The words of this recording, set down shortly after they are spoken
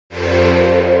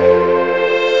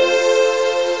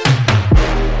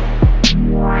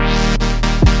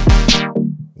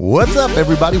What's up,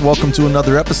 everybody? Welcome to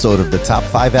another episode of the Top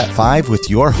 5 at 5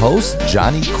 with your host,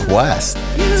 Johnny Quest.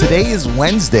 Today is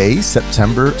Wednesday,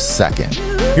 September 2nd.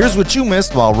 Here's what you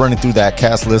missed while running through that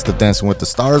cast list of Dancing with the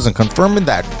Stars and confirming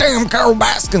that damn Carol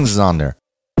Baskins is on there.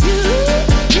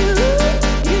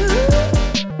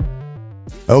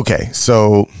 Okay,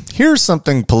 so here's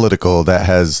something political that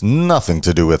has nothing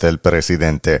to do with El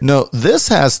Presidente. No, this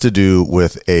has to do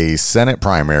with a Senate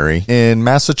primary in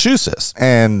Massachusetts.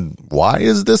 And why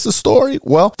is this a story?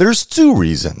 Well, there's two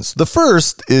reasons. The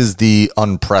first is the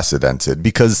unprecedented,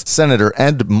 because Senator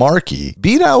Ed Markey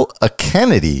beat out a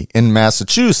Kennedy in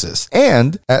Massachusetts.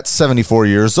 And at 74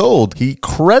 years old, he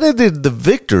credited the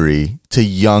victory to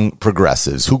young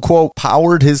progressives who, quote,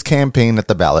 powered his campaign at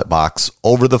the ballot box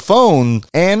over the phone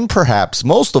and perhaps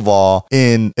most of all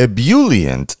in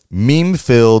ebullient,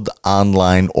 meme-filled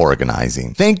online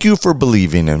organizing. Thank you for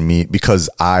believing in me because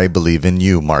I believe in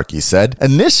you, Markey said.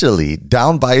 Initially,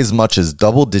 down by as much as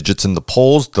double digits in the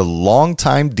polls, the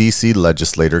longtime D.C.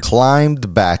 legislator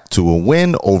climbed back to a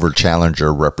win over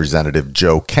challenger Representative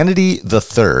Joe Kennedy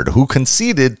III, who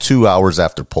conceded 2 hours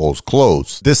after polls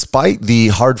closed. Despite the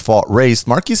hard-fought race,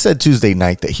 Markey said Tuesday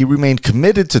night that he remained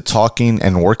committed to talking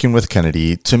and working with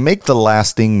Kennedy to make the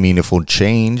lasting, meaningful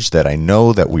change that I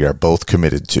know that we are both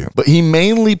committed to. But he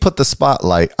mainly put the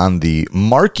spotlight on the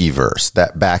Markeyverse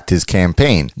that backed his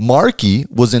campaign. Markey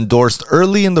was endorsed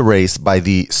early in the race by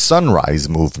the Sunrise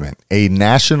Movement, a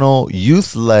national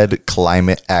youth-led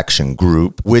climate action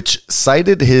group, which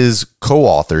cited his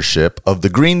co-authorship of the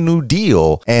Green New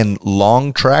Deal and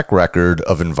long track record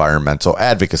of environmental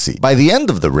advocacy. By the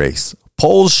end of the race,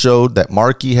 polls showed that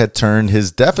Markey had turned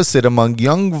his deficit among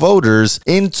young voters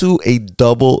into a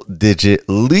double-digit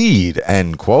lead,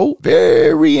 end quote.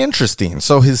 Very interesting.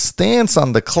 So his stance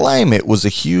on the climate was a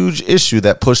huge issue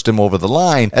that pushed him over the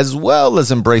line, as well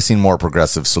as embracing more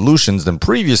progressive solutions than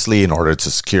previously in order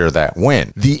to secure that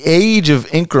win. The age of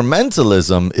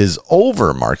incrementalism is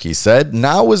over, Markey said.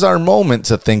 Now is our moment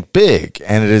to think big,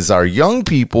 and it is our young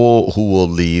people who will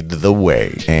lead the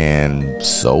way. And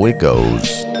so it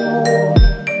goes.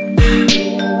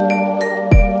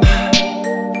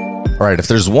 All right, if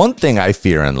there's one thing I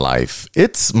fear in life,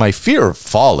 it's my fear of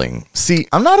falling. See,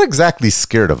 I'm not exactly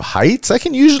scared of heights. I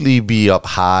can usually be up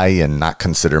high and not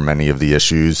consider many of the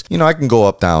issues. You know, I can go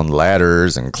up down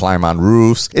ladders and climb on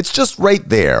roofs. It's just right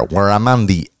there where I'm on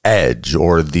the edge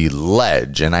or the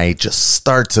ledge and I just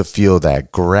start to feel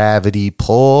that gravity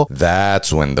pull.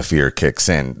 That's when the fear kicks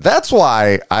in. That's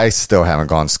why I still haven't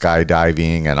gone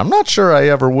skydiving, and I'm not sure I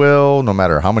ever will, no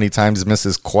matter how many times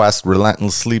Mrs. Quest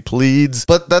relentlessly pleads.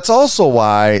 But that's also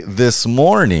why this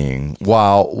morning,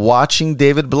 while watching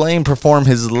David Blaine perform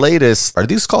his latest, are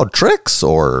these called tricks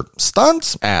or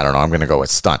stunts? I don't know, I'm gonna go with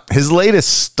stunt. His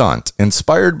latest stunt,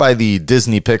 inspired by the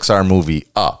Disney Pixar movie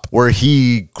Up, where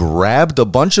he grabbed a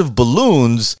bunch of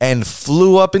balloons and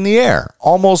flew up in the air,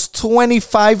 almost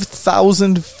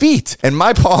 25,000 feet. And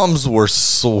my palms were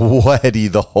sweaty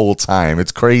the whole time.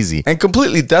 It's crazy and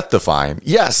completely death-defying.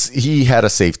 Yes, he had a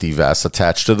safety vest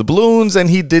attached to the balloons, and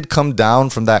he did come down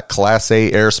from that Class A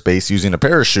airspace using a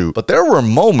parachute. But there were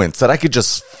moments that I could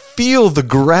just feel the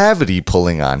gravity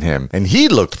pulling on him, and he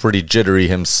looked pretty jittery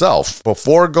himself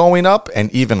before going up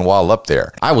and even while up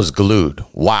there. I was glued.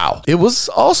 Wow. It was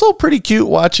also pretty cute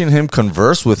watching him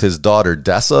converse with his daughter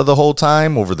Dessa the whole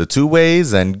time over the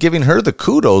two-ways and giving her the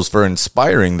kudos for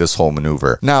inspiring this whole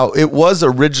maneuver. Now, it was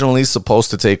originally supposed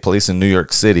to take place in New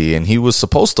York City, and he was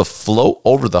supposed to float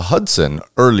over the Hudson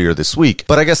earlier this week,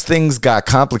 but I guess things got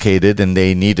complicated and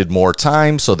they needed more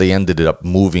time, so they ended up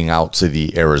moving out to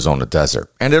the Arizona desert.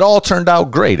 And it all turned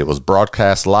out great. It was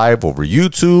broadcast live over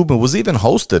YouTube. It was even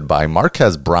hosted by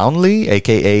Marquez Brownlee,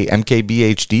 aka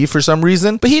MKBHD for some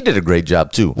reason, but he did a great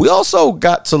job too. We also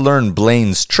got to learn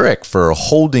Blaine's trick for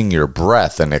holding your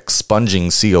breath and expunging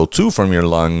CO2 from your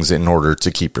lungs in order to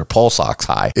keep your pulse ox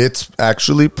high. It's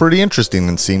actually pretty interesting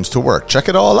and seems to work. Check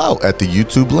it all out at the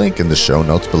YouTube link in the show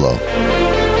notes below.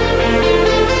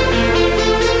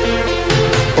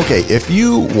 Okay, if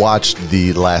you watched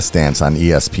The Last Dance on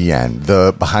ESPN,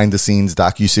 the behind-the-scenes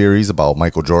docuseries about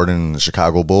Michael Jordan and the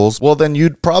Chicago Bulls, well, then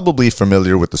you'd probably be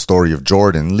familiar with the story of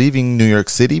Jordan leaving New York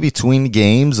City between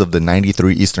games of the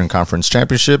 93 Eastern Conference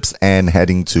Championships and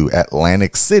heading to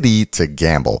Atlantic City to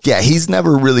gamble. Yeah, he's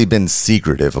never really been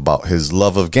secretive about his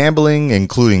love of gambling,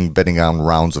 including betting on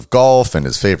rounds of golf and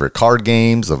his favorite card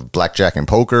games of blackjack and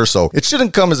poker, so it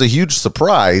shouldn't come as a huge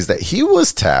surprise that he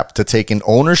was tapped to take an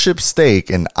ownership stake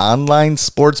in an online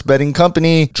sports betting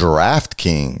company,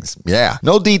 DraftKings. Yeah,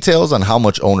 no details on how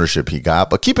much ownership he got,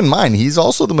 but keep in mind, he's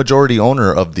also the majority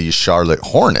owner of the Charlotte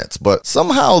Hornets, but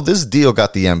somehow this deal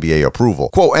got the NBA approval.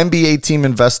 Quote, NBA team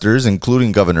investors,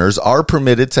 including governors, are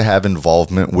permitted to have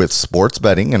involvement with sports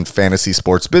betting and fantasy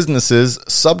sports businesses,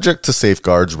 subject to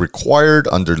safeguards required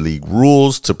under league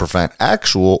rules to prevent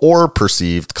actual or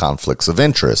perceived conflicts of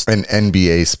interest, an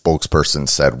NBA spokesperson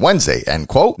said Wednesday, end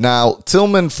quote. Now,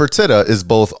 Tillman Fertitta is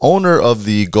both owner of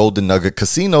the Golden Nugget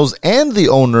Casinos and the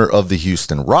owner of the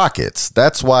Houston Rockets.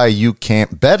 That's why you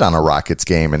can't bet on a Rockets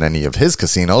game in any of his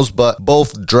casinos, but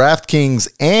both DraftKings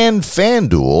and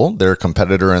FanDuel, their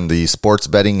competitor in the sports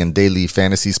betting and daily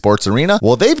fantasy sports arena,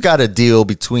 well, they've got a deal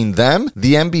between them,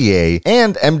 the NBA,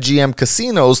 and MGM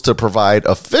Casinos to provide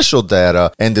official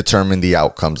data and determine the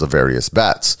outcomes of various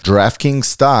bets. DraftKings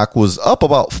stock was up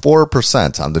about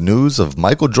 4% on the news of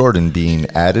Michael Jordan being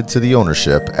added to the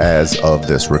ownership as of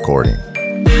this recording.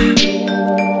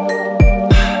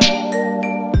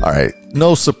 All right,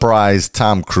 no surprise,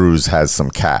 Tom Cruise has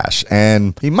some cash,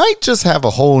 and he might just have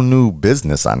a whole new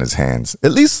business on his hands,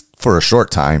 at least for a short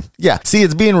time. Yeah, see,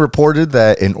 it's being reported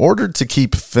that in order to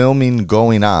keep filming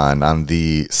going on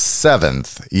the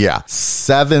seventh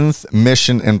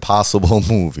Mission Impossible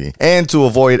movie, and to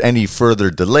avoid any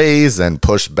further delays and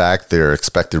push back their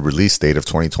expected release date of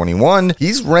 2021,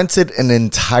 he's rented an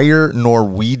entire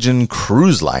Norwegian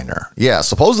cruise liner. Yeah,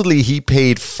 supposedly he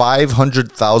paid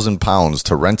 £500,000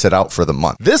 to rent it out for the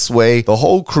month. This way, the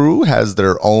whole crew has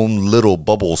their own little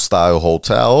bubble-style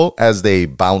hotel as they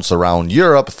bounce around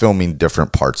Europe filming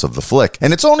different parts of the flick.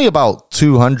 And it's only about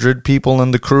 200 people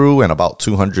in the crew and about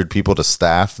 200 people to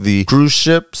staff the cruise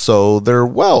ship, so they're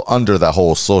well under the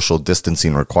whole social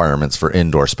distancing requirements for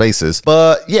indoor spaces.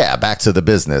 But yeah, back to the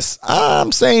business.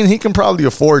 I'm saying he can probably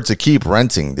afford to keep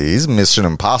renting these. Mission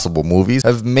Impossible movies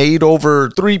have made over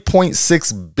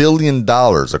 $3.6 billion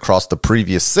across the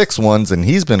previous 6 ones, and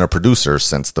he's been a producer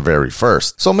since the very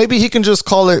first. So maybe he can just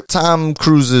call it Tom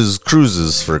Cruise's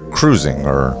Cruises for Cruising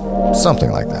or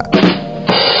something like that.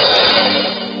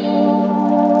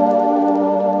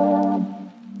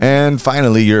 And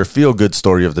finally, your feel-good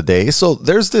story of the day. So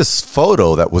there's this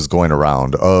photo that was going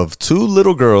around of 2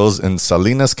 little girls in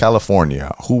Salinas,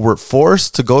 California, who were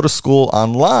forced to go to school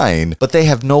online, but they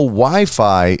have no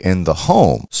Wi-Fi in the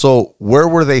home. So where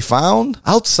were they found?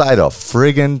 Outside a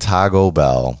friggin' Taco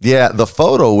Bell. Yeah, the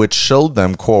photo, which showed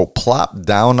them, quote, plopped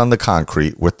down on the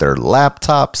concrete with their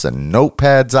laptops and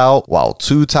notepads out while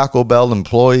 2 Taco Bell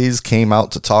employees came out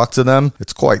to talk to them.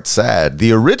 It's quite sad.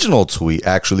 The original tweet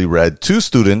actually read, 2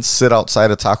 students sit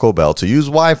outside a Taco Bell to use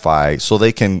Wi-Fi so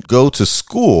they can go to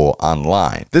school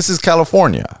online. This is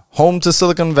California, home to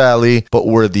Silicon Valley, but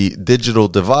where the digital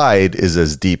divide is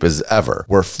as deep as ever,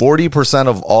 where 40%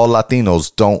 of all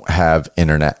Latinos don't have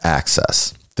internet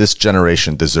access. This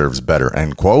generation deserves better,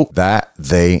 end quote. That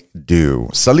they do.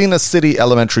 Salinas City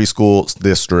Elementary School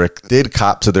District did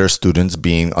cop to their students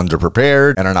being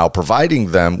underprepared and are now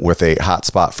providing them with a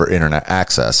hotspot for internet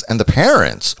access. And the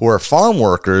parents, who are farm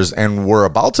workers and were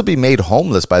about to be made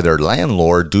homeless by their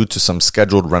landlord due to some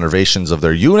scheduled renovations of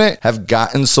their unit, have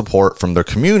gotten support from their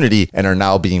community and are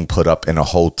now being put up in a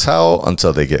hotel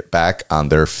until they get back on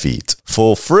their feet.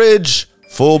 Full fridge,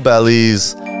 full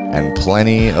bellies, and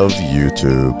plenty of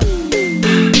YouTube.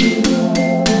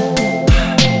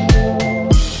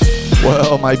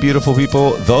 Well, my beautiful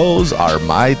people, those are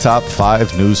my top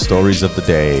 5 news stories of the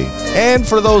day. And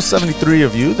for those 73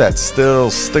 of you that still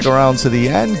stick around to the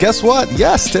end, guess what?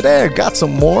 Yes, today I got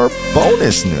some more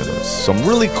bonus news. So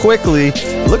really quickly,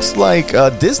 looks like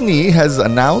Disney has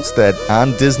announced that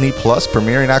on Disney Plus,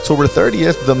 premiering October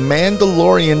 30th, The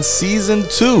Mandalorian Season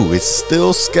 2 is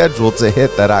still scheduled to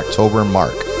hit that October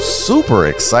mark. Super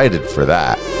excited for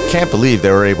that. Can't believe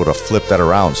they were able to flip that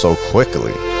around so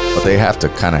quickly. But they have to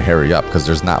kind of hurry up because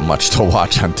there's not much to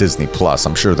watch on Disney Plus.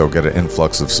 I'm sure they'll get an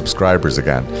influx of subscribers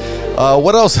again.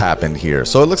 What else happened here?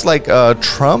 So it looks like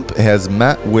Trump has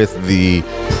met with the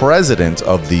president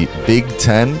of the Big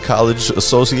Ten College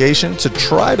Association to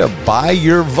try to buy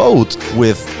your vote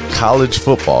with college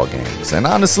football games. And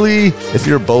honestly, if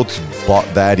your vote's bought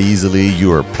that easily,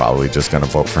 you are probably just going to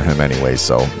vote for him anyway.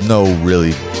 So no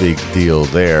really big deal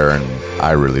there. And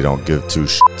I really don't give 2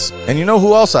 shits. And you know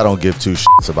who else I don't give 2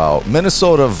 shits about?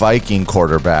 Minnesota Viking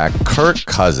quarterback Kirk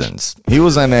Cousins. He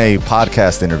was in a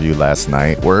podcast interview last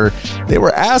night where they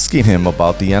were asking him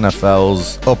about the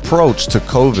NFL's approach to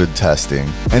COVID testing.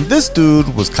 And this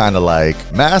dude was kind of like,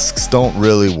 masks don't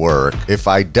really work. If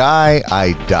I die,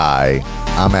 I die.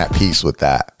 I'm at peace with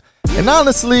that. And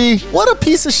honestly, what a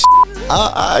piece of shit.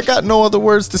 I got no other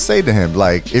words to say to him.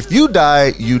 Like, if you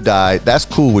die, you die. That's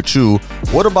cool with you.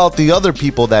 What about the other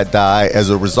people that die as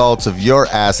a result of your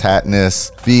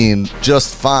asshatness being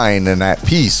just fine and at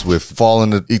peace with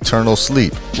falling to eternal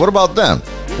sleep? What about them?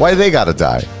 Why they gotta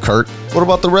die? Kurt, what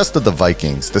about the rest of the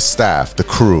Vikings, the staff, the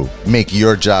crew? Make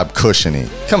your job cushiony.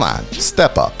 Come on,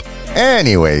 step up.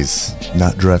 Anyways,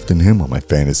 not drafting him on my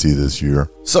fantasy this year.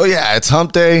 So yeah, it's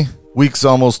hump day. Week's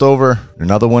almost over.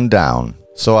 Another one down.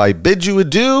 So I bid you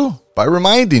adieu by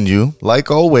reminding you, like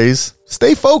always,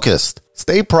 stay focused,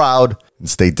 stay proud, and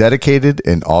stay dedicated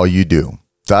in all you do.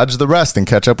 Dodge the rest and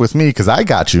catch up with me because I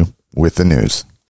got you with the news.